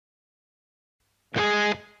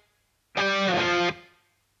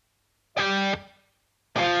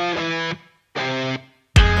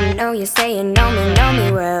know you say you know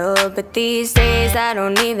me well, but these days I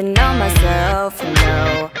don't even know myself,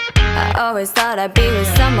 no. I always thought I'd be with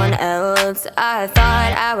someone else. I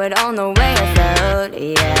thought I would own the way I felt,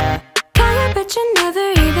 yeah. Call you but you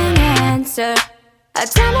never even answer. I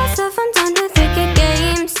tell myself I'm done to think of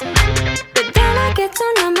games, but then I get so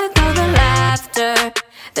numb with all the laughter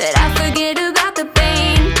that I forget about the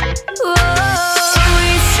pain. Whoa,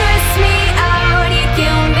 you stress me out, you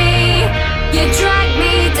kill me, you drag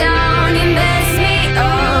me down, you mess me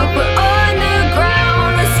up. We're on the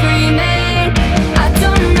ground, we're screaming. I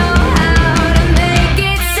don't know how to make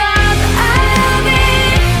it stop. I love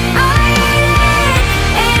it, I hate it,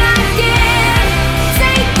 and I can't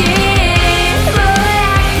take it, but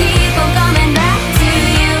I keep on coming back to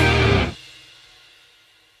you.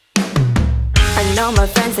 I know my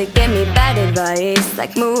friends, they give me bad advice,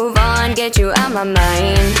 like move on, get you out my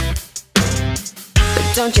mind. But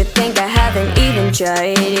don't you think I haven't even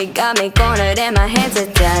tried? You got me cornered and my hands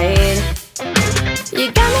are tied.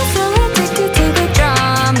 You got me so addicted to the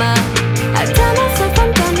drama. I tell myself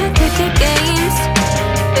I'm done with the games,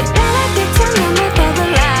 but then I get so numb with all the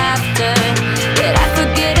laughter that I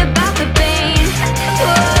forget about the pain.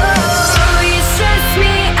 Whoa, you stress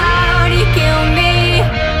me out, you kill me,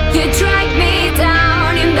 you drag me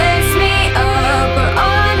down, you mess me up. We're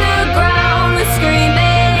on the ground, we're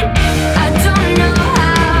screaming. I don't know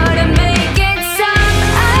how to make it stop.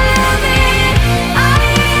 I love it, I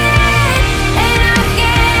hate it, and I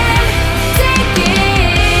can't take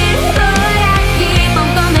it, but I keep on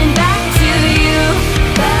coming back to you,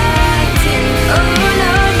 back to. Oh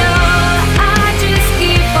no, no, I just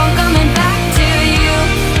keep on coming back to you,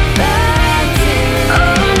 back to.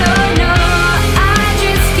 Oh no, no, I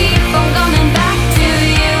just keep on coming back to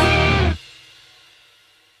you.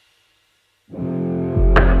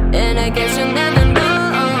 And I guess you'll never know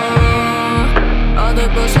all the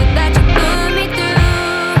bullshit that you put me through.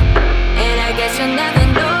 And I guess you'll never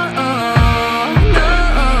know, no.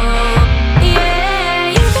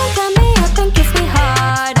 Yeah, you can cut me up and kiss me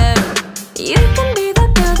harder. You can be the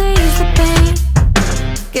pill that ease the pain,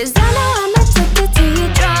 'cause I know I'm addicted to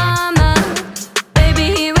your drama. Baby,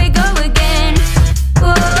 here we go again.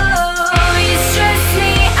 Whoa, you stress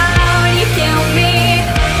me out, you kill me,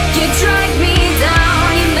 you drag me down,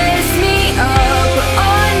 you mess me up. We're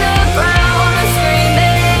on the ground, we're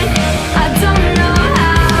screaming. I don't know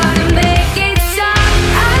how to make it stop.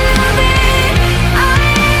 I love it, I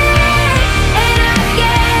hate it, and I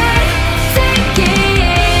can't take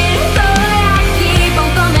it, but I keep on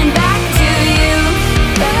coming back to you,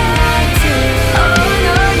 back to. Oh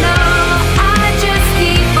no, no, I just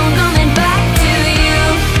keep on coming back to you,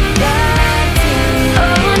 back to.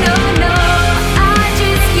 Oh no, no, I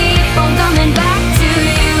just keep on coming back to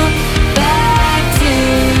you, back to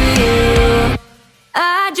you.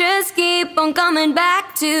 I just keep on coming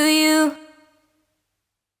back to you.